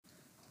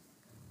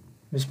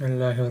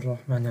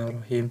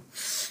Bismillahirrahmanirrahim.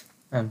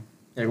 Yeah,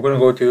 we're going to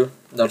go to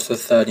Dars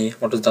al-Thani.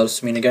 What does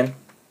Dars mean again?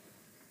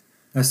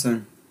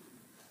 Lesson.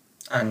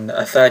 And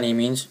Athani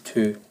means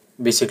two,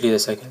 basically the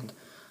second.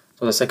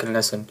 So the second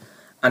lesson.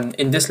 And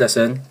in this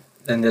lesson,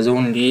 then there's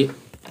only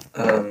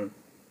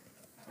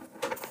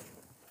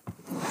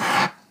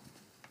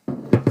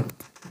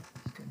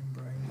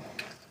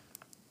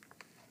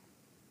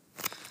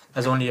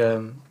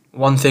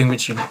one thing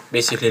which you're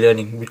basically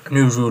learning, a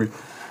new rule,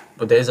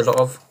 but there is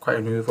quite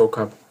a new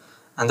vocab,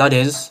 and that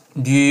is,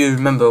 do you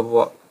remember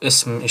what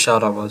Ism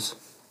Ishara was?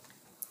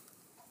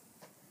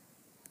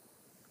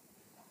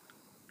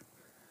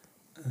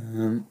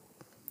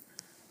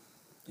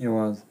 It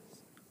was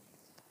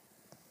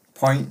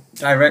point,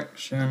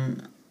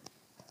 direction,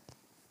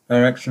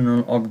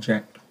 directional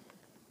object,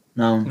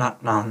 noun.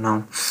 Not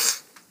noun.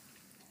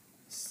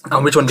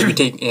 And which one did we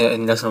take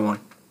in lesson 1?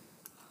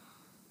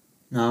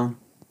 Noun.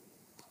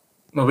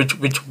 No,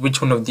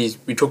 which one of these?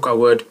 We took a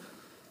word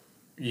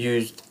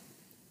used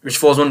which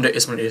falls under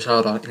Ism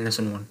al-Ishara in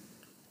lesson 1.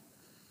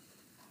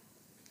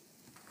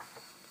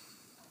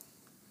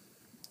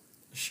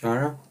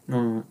 Ishara?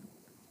 No.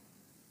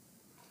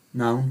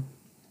 Noun.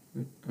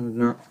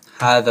 No.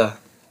 هذا.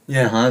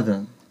 Yeah,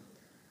 هذا.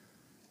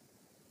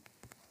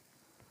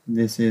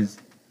 This is.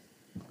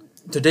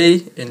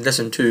 Today in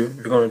lesson 2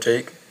 we're going to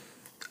take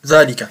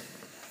ذلك.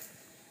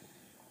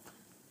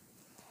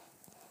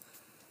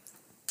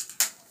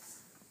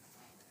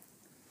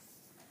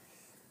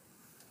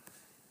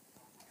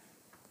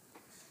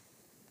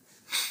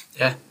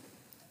 Yeah.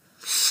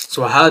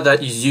 So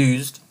هذا is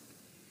used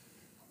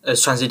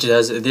as translated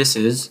as this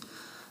is,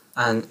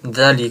 and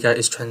ذلك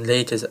is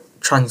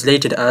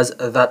translated as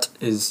that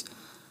is.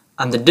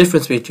 And the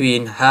difference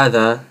between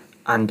هذا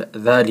and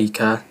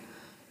ذلك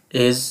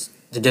is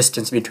the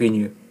distance between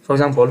you. For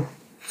example,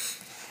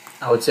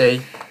 I would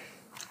say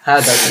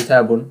هذا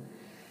كتاب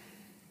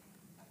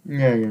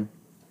Yeah.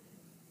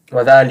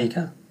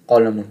 وذلك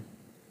قلم,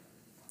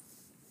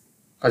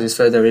 because it's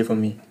further away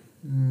from me.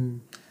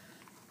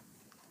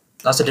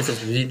 That's the difference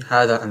between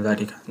هذا and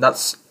ذلك.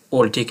 That's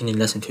all taken in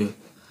lesson 2.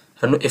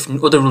 If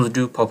other rules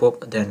do pop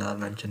up, then I'll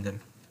mention them.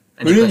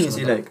 When do you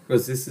see, like,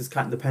 because this is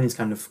the pen is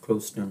kind of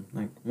close down.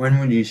 Like, when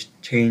would you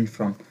change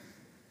from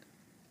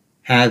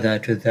هذا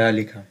to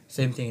ذلك?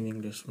 Same thing in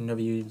English.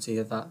 Whenever you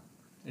say that,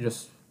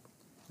 it's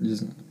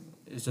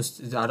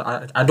just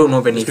I don't know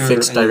of any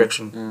fixed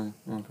direction.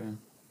 Okay.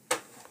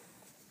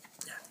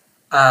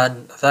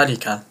 And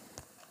ذلك,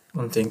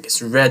 one thing,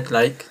 it's read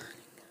like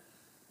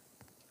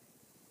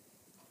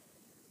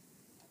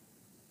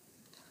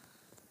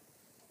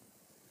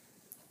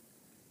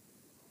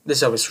this.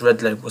 Is how it's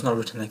read, like, was not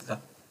written like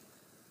that.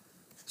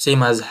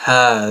 Same as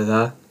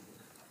هذا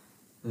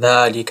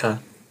ذلك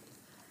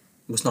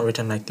was not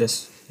written like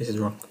this. This is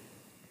wrong.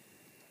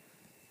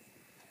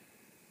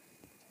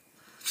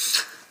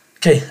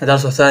 Okay,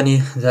 الدرس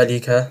الثاني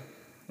ذلك.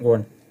 Go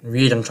on,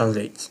 read and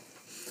translate.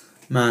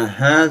 ما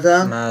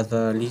هذا ما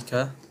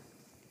ذلك.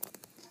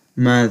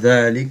 ما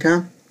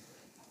ذلك.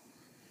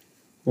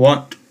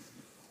 What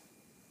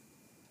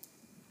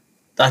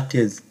that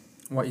is.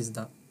 What is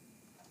that?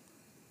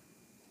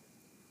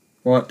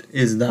 What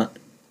is that?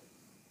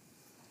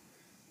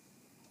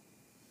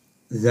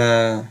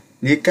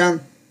 ذلك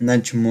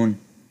نجم.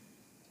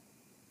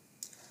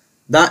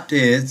 That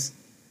is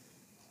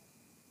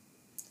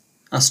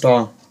a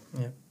star.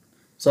 Yeah.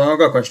 So I've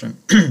got a question.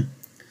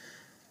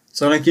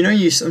 So, like, you know,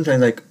 you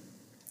sometimes, like,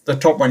 the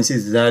top one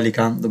says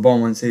ذلك, the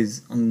bottom one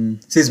says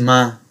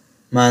ما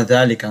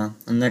ذلك, and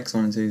the next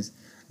one says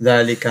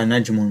ذلك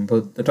نجم,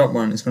 but the top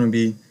one is going to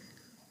be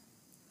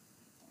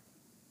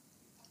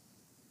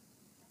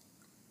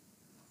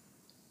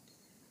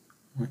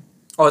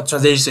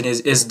Translation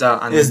is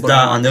that, and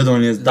and the other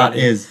one is that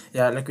is.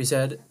 Yeah, like we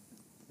said,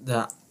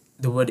 that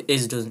the word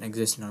is doesn't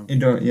exist now. You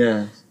don't,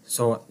 yeah.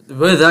 So the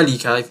word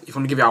ذلك, if you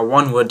want to give it a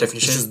one word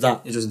definition, It's just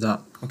that. It's just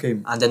that. Okay.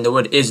 And then the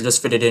word is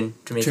just fit it in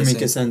to make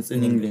it sense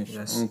in English.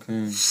 Yes.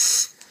 Okay.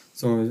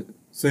 So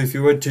if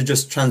you were to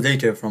just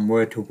translate it from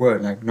word to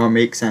word, like, not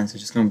make sense,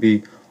 it's just gonna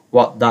be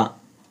what that.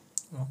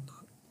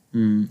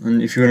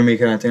 And if you were to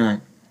make it, I think,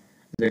 like,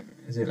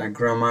 is it like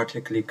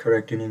grammatically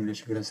correct in English?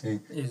 You're gonna say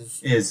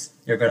is.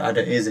 You're gonna add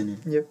a is in it.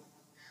 Yep.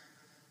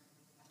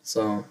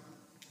 So,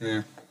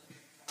 yeah.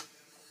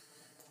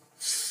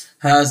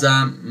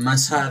 هذا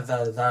مسجد.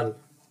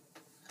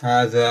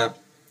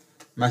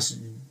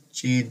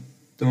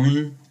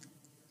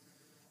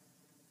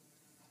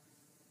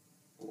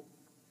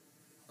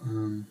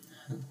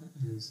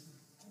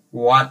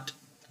 What?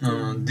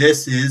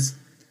 This is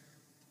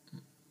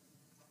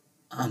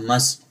a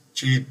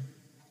masjid.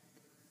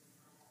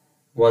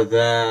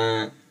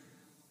 وذلك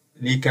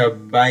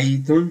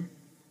بيت.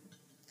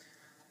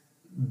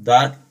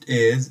 That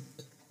is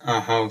a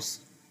house.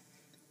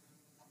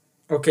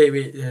 Okay,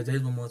 wait. There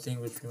is one more thing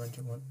which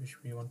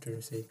we want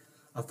to say.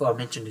 I thought I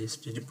mentioned this,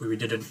 but we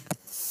didn't.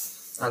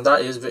 And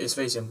that is, it's a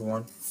very simple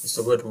one. It's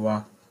the word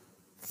wa.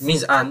 It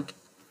means and,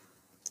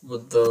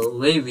 but the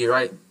way we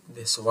write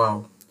this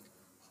wow,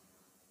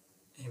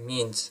 it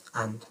means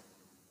and.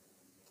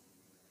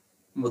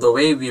 But the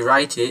way we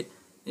write it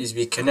is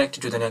we connect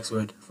it to the next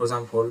word. For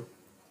example,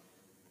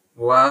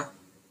 wa.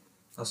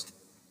 Let's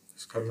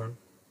carry on.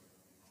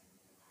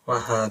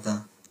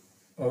 وهذا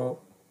or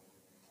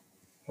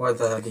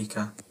وذلك.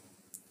 Does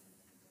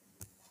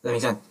that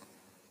make sense?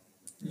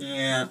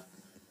 Yeah.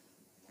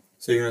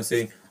 So you're gonna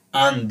say,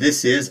 and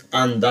this is,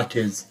 and that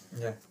is.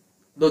 Yeah.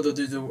 No,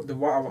 the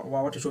what I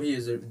want to show you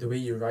is the way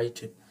you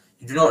write it.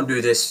 You do not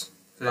do this.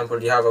 For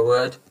example, you have a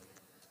word,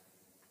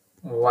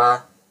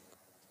 wa,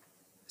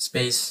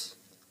 space,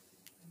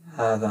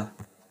 هذا.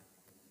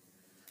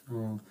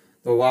 Oh,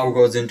 the wow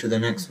goes into the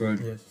next word.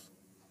 Yes.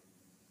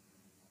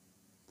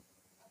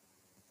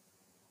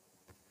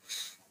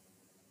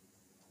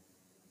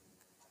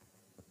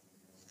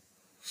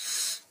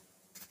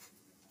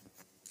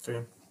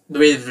 So, the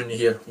way it's written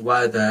here,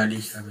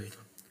 وذلك.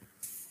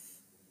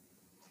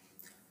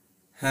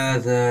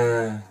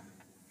 هذا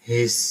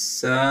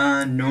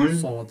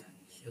حصان. صاد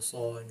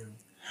حصان.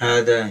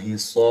 هذا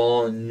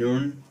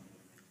حصان.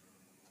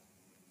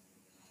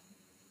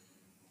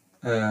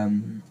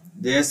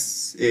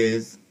 This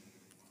is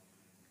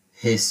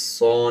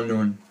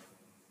حصان.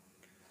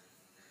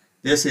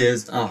 This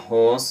is a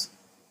horse.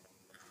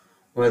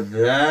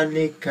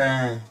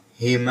 وذلك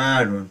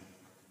حمار.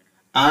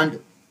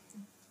 And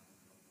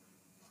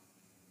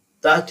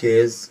that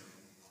is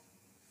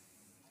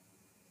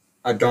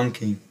a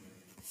donkey.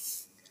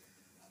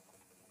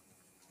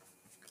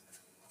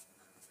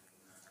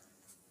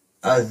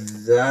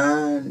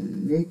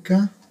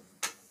 أذلك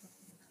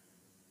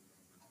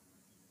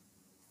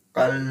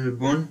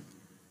قلب.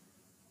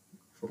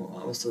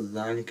 What's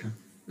ذلك?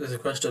 There's a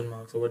question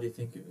mark, so what do you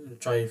think?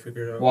 Try to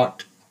figure it out.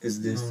 What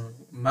is this?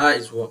 Ma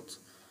is what?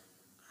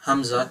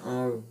 Hamza.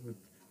 Oh,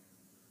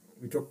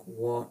 we took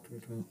what? We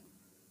took.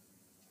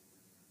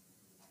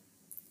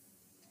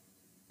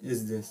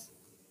 Is this?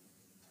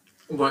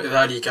 What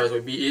ذلك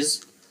would be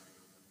is.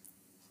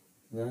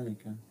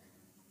 ذلك.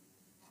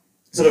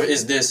 Instead of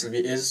is this, it'll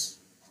be is.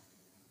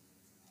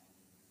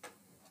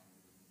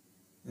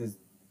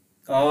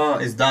 Oh,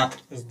 is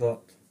that? Is that.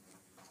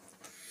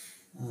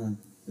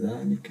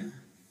 ذلك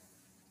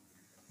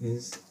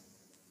is.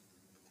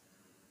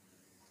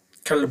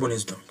 Kalbun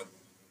is dog.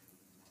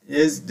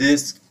 Is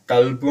this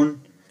kalbun?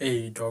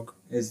 A dog.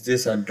 Is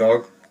this a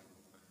dog?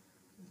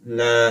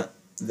 لا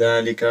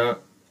ذلك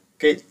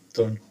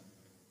قط.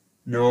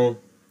 No,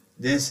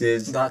 this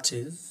is. That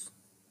is.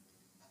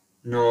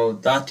 No,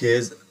 that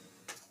is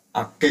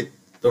a قط.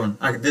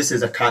 This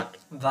is a cat.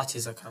 That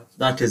is a cat.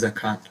 That is a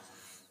cat.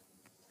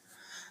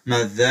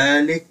 ما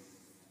ذلك.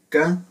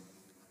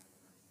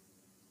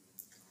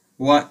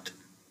 What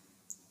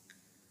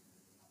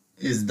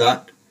is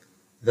that?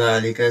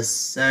 ذلك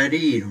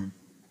سرير.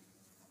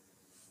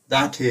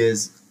 That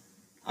is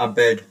a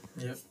bed.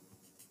 Yep.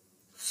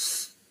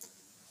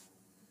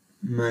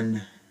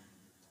 من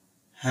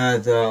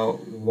هذا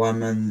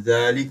ومن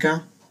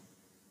ذلك.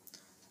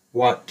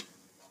 What?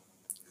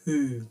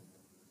 Who?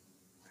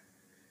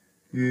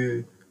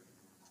 Who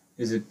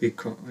is it?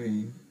 Because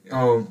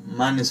oh,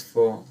 man is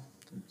for.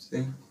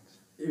 See?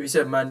 If you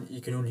said man,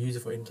 you can only use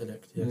it for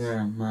intellect. Yes.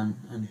 Yeah, man.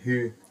 And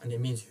who? And it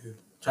means who.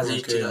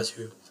 Translated Okay. as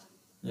who.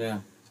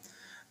 Yeah.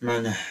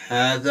 من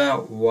هذا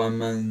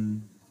ومن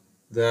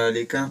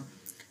ذلك.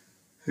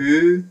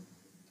 Who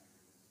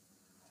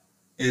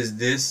is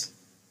this?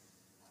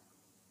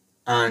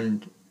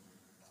 And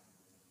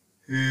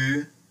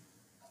who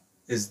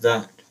is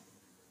that?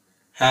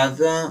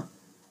 هذا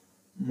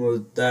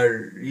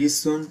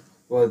مدرس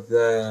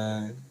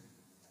وذلك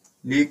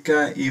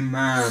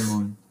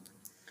إمام.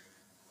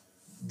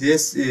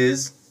 This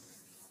is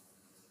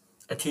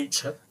A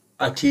teacher.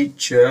 a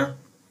teacher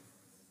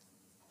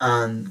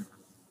and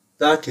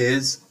that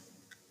is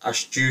a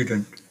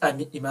student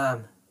An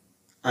imam.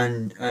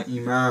 and an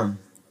imam.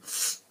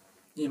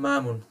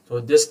 Imamun. So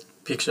this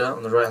picture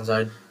on the right hand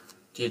side,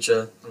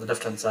 teacher, on the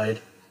left hand side,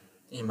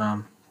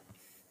 imam.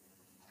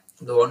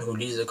 The one who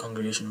leads the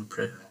congregation in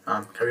prayer.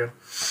 Carry on.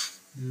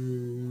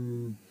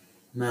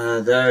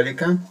 ما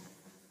ذلك.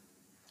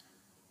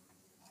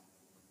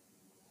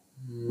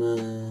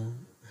 ما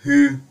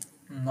who.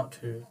 Not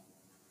who.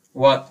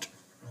 What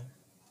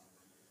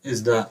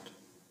is that?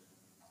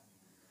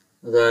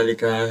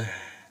 ذلك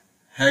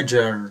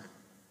حجر.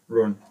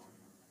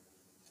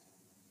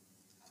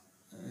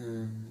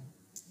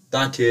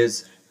 That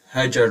is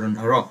حجر,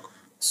 a rock.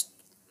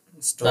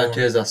 Stone. That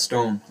is a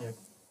stone. Yep.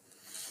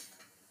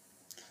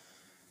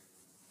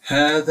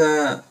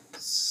 هذا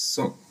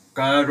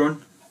سكر.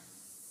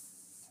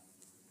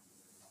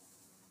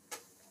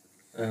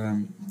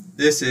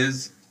 This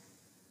is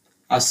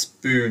a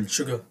spoon.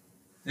 Sugar.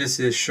 This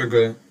is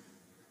sugar.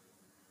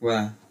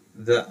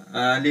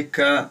 وذلك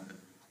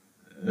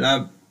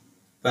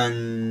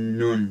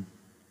لبن.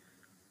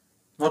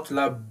 Not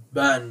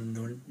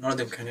labanun. None of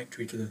them connect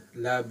to each other.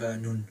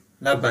 Labanun.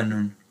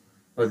 لبن.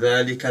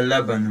 وذلك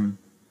لبن.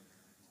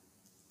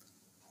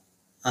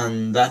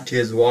 And that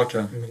is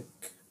water.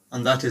 Milk.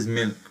 And that is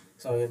milk.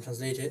 So I can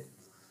translate it.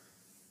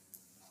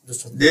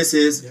 Just translate. This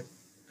is Yep.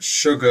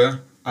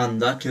 sugar.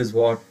 And that is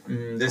what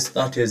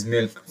that is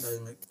milk.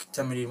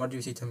 Tamreen, what do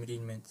you say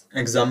tamreen means?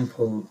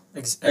 Example.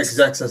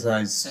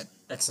 Exercise.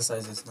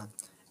 Exercises. No.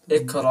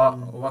 Ikra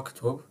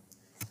waktub.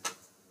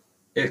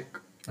 Ik.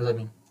 What does that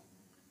mean?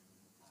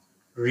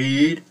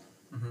 Read.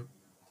 Mhm.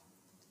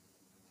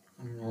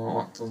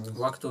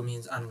 Waktub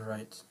means and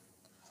write.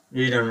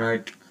 Read and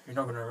write. You're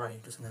not gonna write,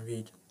 you're just gonna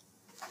read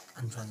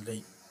and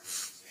translate.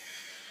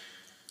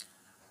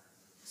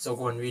 So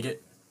go and read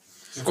it.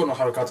 You've got no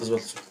harakat as well,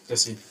 so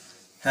let's see.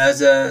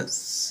 هذا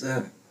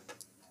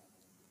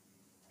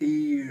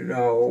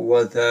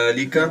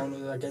وذلك.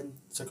 Again,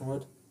 second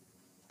word.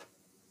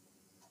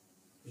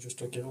 You just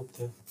took it up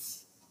there.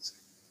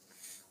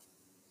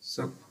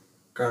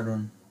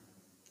 سكر.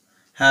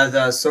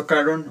 هذا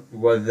سكر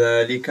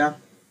وذلك.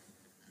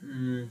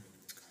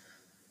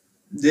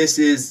 This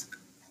is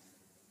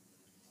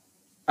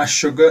a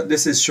sugar.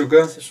 This is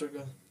sugar. This is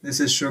sugar. This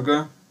is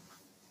sugar.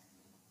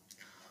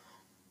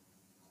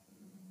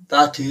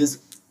 That is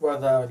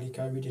وذلك,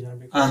 read it in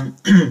Arabic.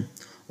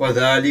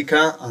 وذلك,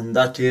 and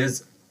that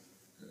is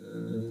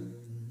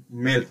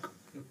milk.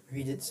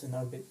 Read it in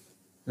Arabic.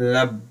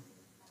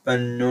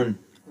 لبن.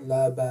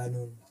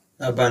 لبن.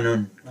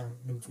 لبن. نعم.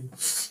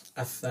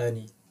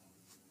 الثاني.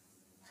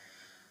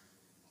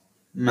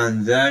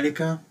 من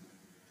ذلك.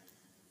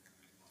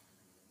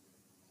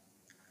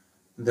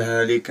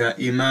 ذلك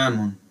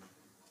إمام.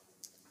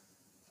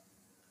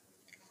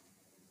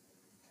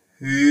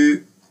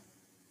 Who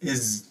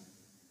is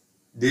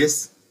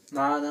this?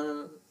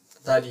 No.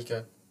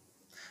 ذلك.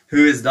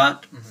 Who is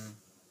that? Mm-hmm.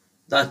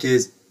 That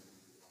is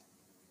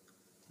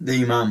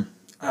the Imam.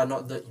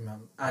 Not the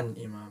Imam. An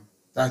Imam.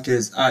 That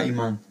is a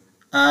Imam.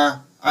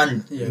 An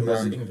Yeah,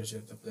 Imam. English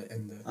is the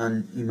end there.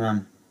 An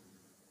Imam.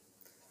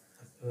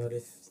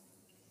 الثالث.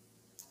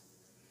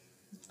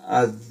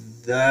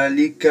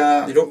 ذلك.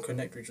 They don't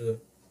connect to each other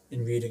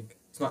in reading.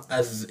 It's not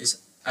as,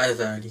 it's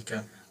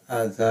أذلك.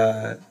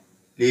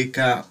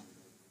 ذلك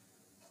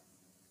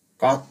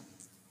قط.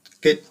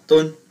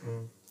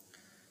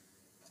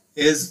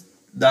 Is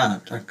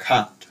that a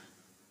cat?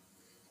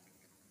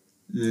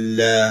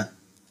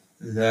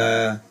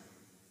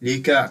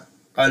 ذلك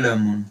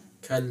قلم.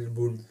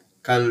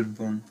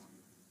 كلب.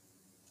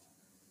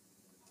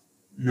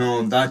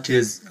 No, that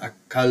is a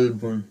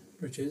kalbun.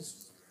 Which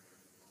is?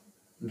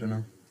 I don't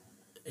know.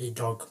 A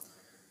dog.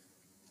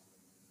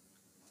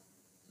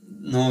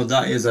 No,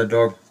 that is a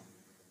dog.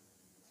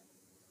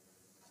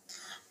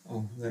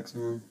 Oh, next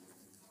one.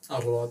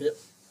 الرابع.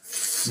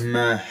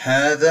 ما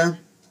هذا?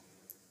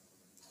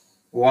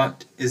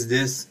 What is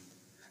this?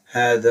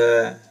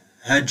 هذا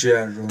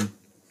حجر.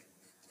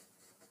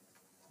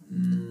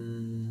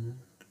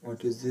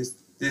 What is this?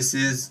 This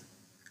is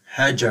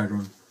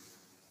حجر.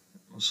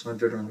 What's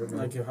حجر? I don't know.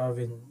 Like you have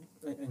in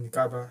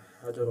Kaaba,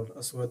 Hajar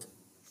al-Aswad.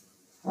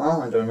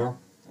 I don't know.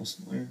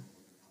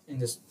 In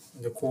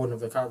the corner of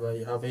the Kaaba,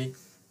 you have a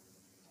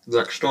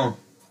Black stone.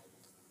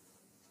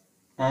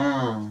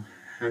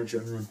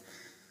 حجر.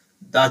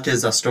 That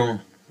is a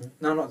stone.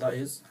 No, not that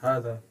is.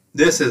 هذا.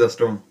 This is a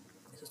stone.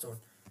 It's a stone.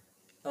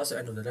 That's the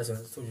end of the lesson.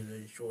 I told you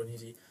very short and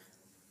easy.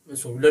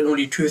 So we learned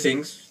only two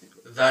things.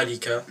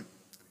 ذلك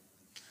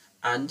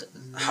and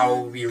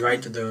how we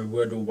write the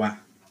word wa.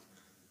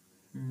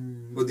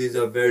 But these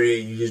are very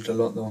used a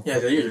lot though. Yeah,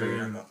 they're used very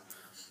a lot.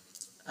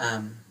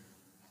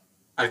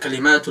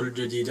 الكلمات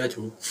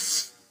الجديدة.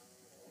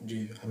 Do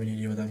you have any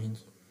idea what that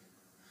means?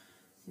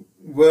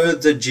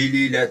 Words are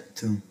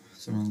jililatu.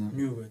 Something like that.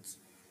 New words.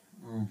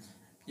 Oh.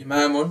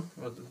 Imamun.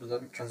 What does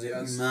that translate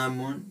as?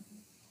 Imamun.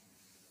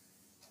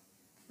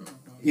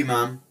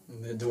 Imam.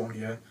 The one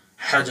here.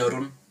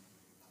 Hajarun.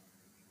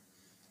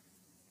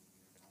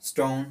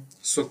 Stone.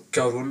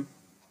 Sukkarun.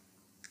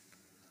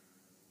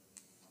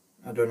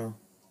 I don't know.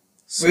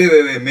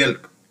 Wait.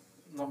 Milk.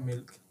 Not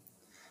milk.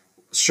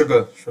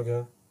 Sugar.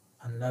 Sugar.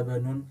 And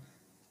labanun.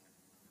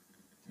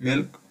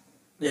 Milk.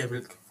 Yeah,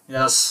 milk.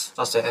 Yes,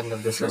 that's the end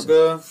of this lesson.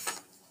 Sugar.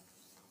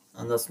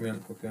 And that's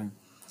milk, okay.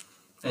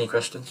 Any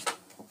questions?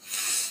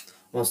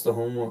 What's the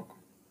homework?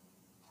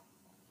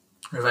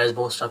 Revise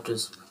both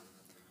chapters.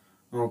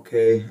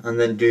 Okay, and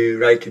then do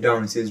write it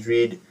down. It says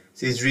read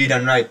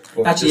and write.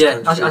 Actually,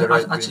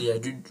 yeah,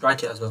 do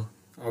write it as well.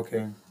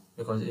 Okay.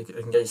 Because it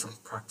can get you some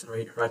practice,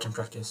 writing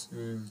practice.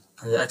 Mm.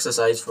 And the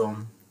exercise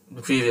from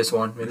the previous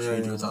one, make sure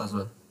you do that as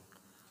well.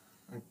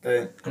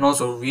 Okay. And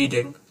also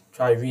reading,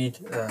 try read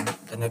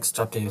the next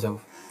chapter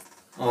yourself.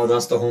 Oh,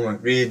 that's the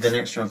homework. Read the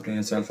next chapter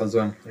yourself as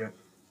well. Yeah.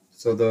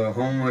 So the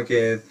homework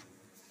is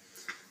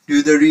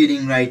do the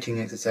reading, writing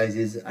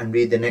exercises and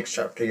read the next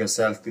chapter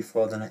yourself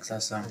before the next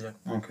lesson.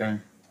 Yeah. Okay.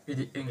 Read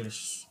the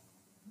English.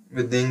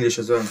 With the English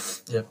as well.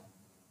 Yep.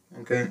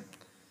 Okay.